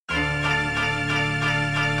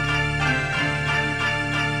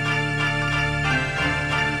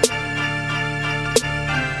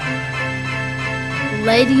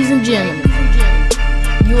Ladies and gentlemen,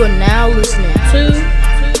 you are now listening to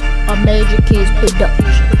a Major Kids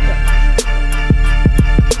production.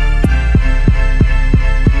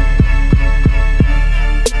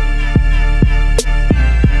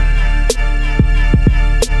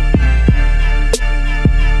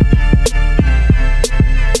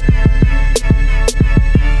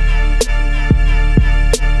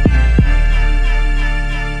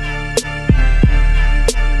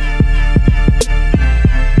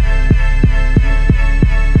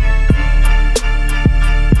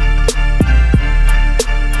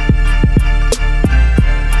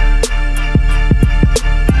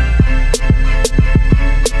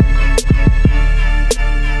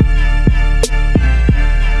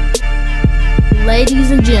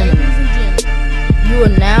 Ladies and gentlemen, you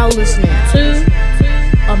are now listening to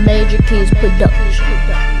a Major Kids production.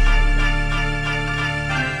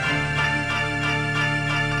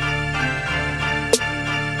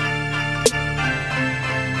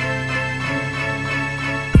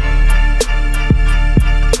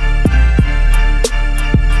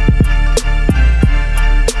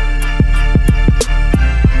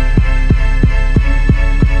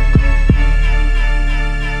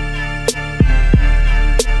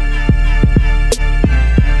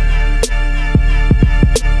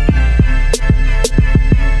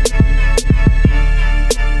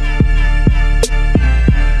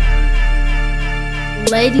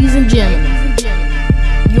 Ladies and gentlemen,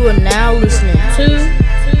 you are now listening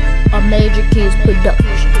to a Major Kids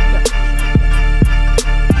production.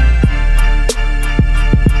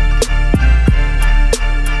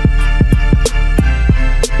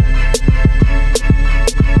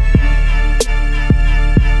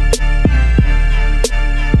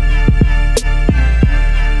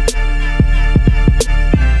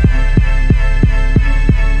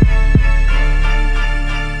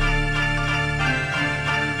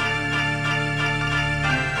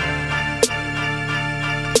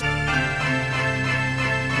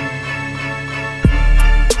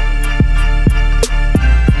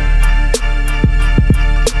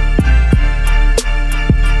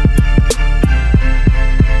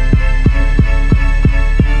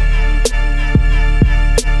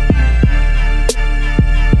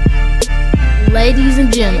 Ladies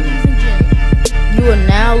and gentlemen, you are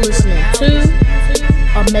now listening to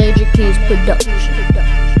a Major Kids production.